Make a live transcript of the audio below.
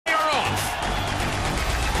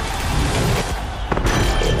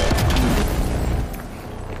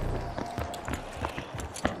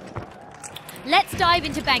dive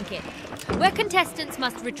into banking, where contestants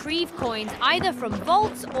must retrieve coins either from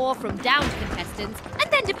vaults or from downed contestants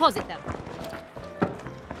and then deposit them.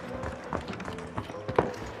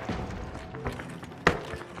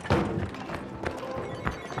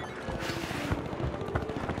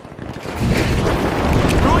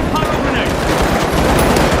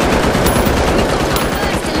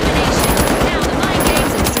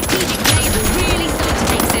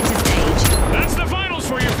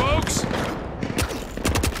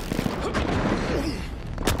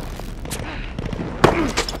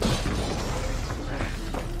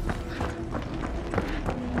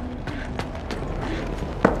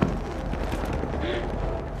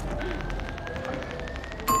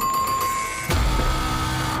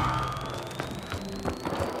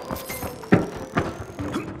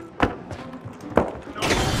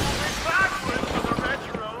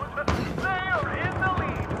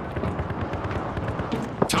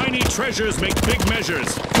 Tiny treasures make big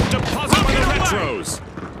measures. Deposit by the retros.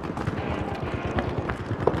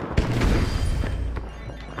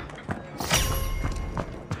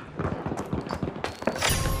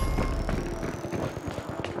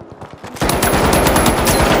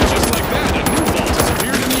 Just like that, a new vault has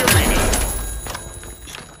appeared in the arena.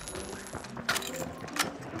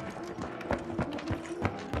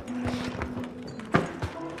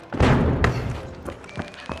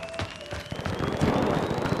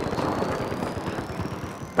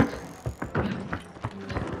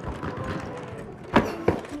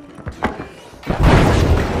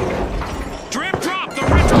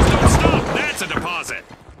 A deposit.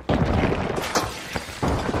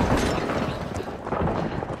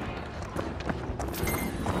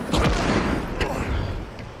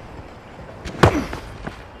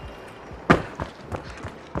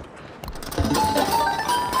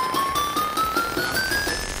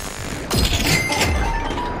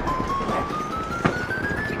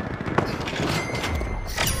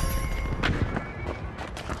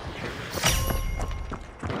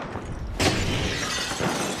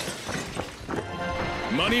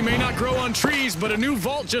 Money may not grow on trees, but a new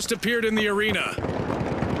vault just appeared in the arena.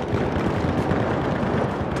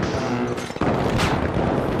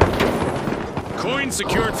 Coins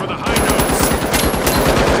secured for the high notes.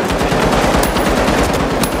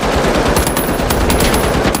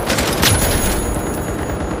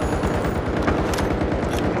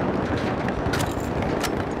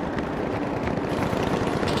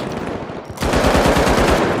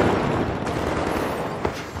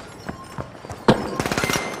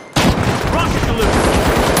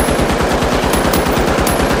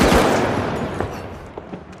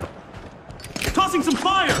 Tossing some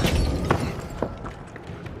fire!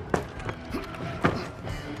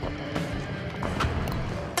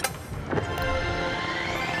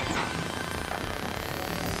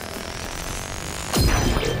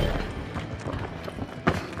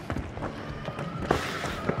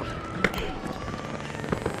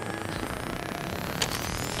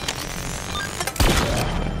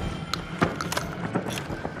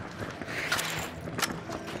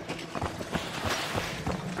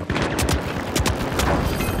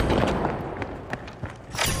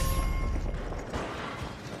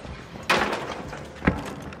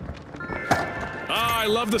 I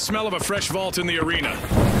love the smell of a fresh vault in the arena.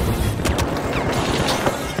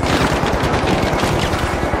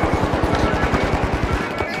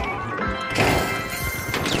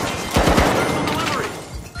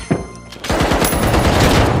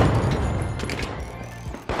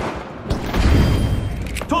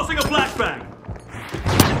 Tossing a flashbang!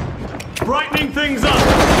 Brightening things up!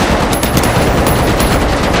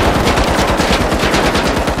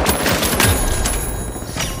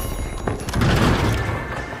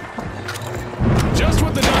 Just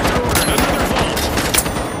what the doctor ordered, another vault.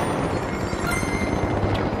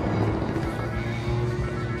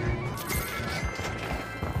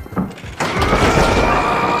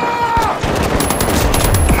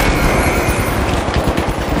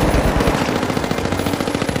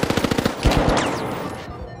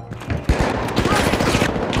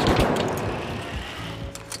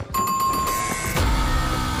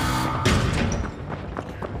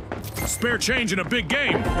 Spare change in a big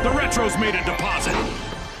game. The retros made a deposit.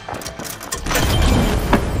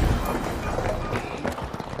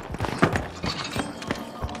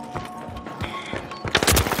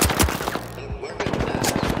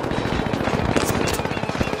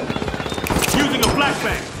 Using a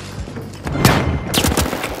flashbang!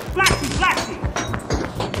 Flashy, flashy!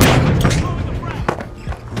 Throwing a frag!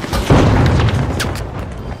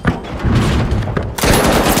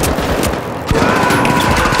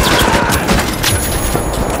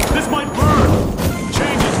 This might burn!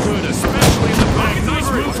 Change is good, especially in the bank.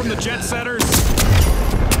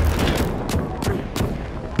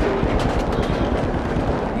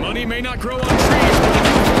 money may not grow on trees, but a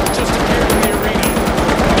new vault just appeared in the arena.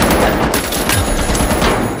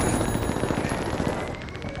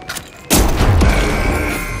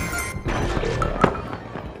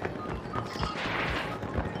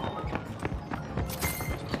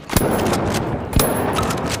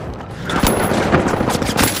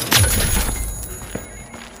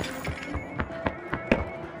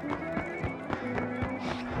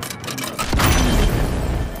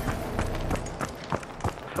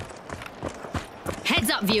 Heads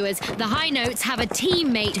up, viewers. The High Notes have a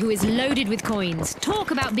teammate who is loaded with coins.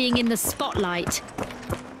 Talk about being in the spotlight.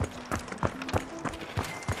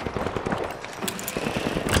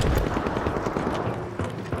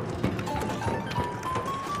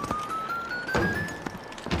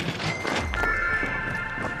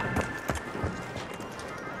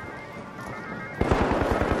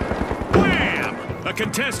 Wham! A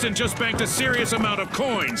contestant just banked a serious amount of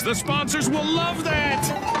coins. The sponsors will love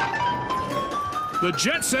that! The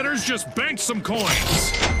Jet Setters just banked some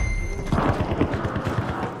coins.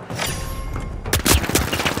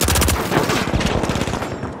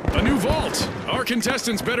 A new vault. Our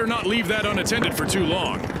contestants better not leave that unattended for too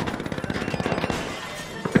long.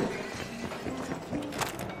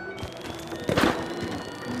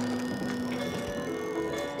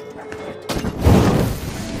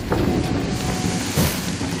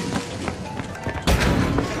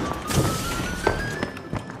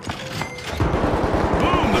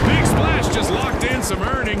 Some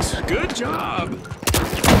earnings. Good job.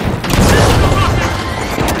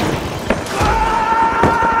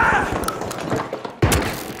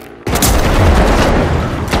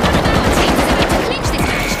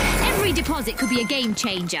 Every deposit could be a game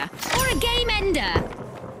changer or a game ender.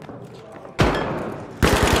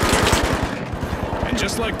 And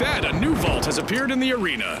just like that, a new vault has appeared in the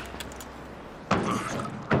arena.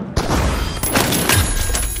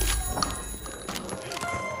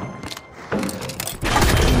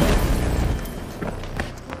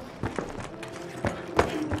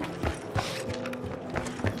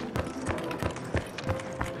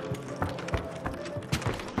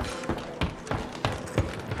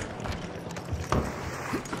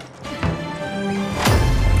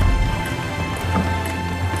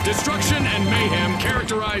 Destruction and mayhem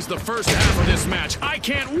characterize the first half of this match. I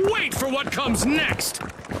can't wait for what comes next!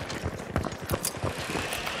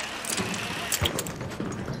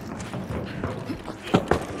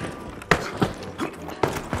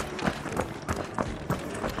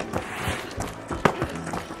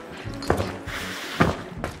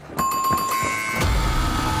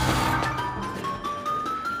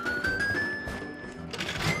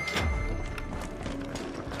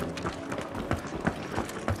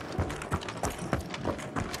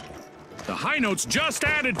 The High Notes just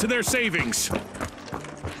added to their savings. A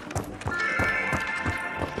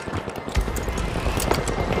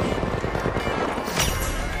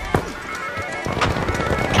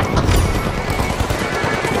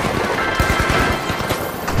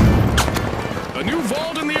new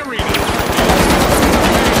vault in the arena.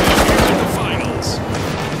 Here's at the finals.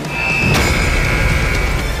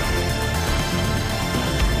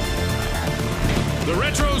 The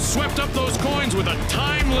Retros swept up those coins with a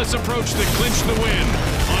timeless approach that clinched the win.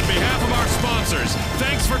 On behalf of our sponsors,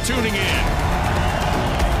 thanks for tuning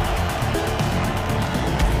in.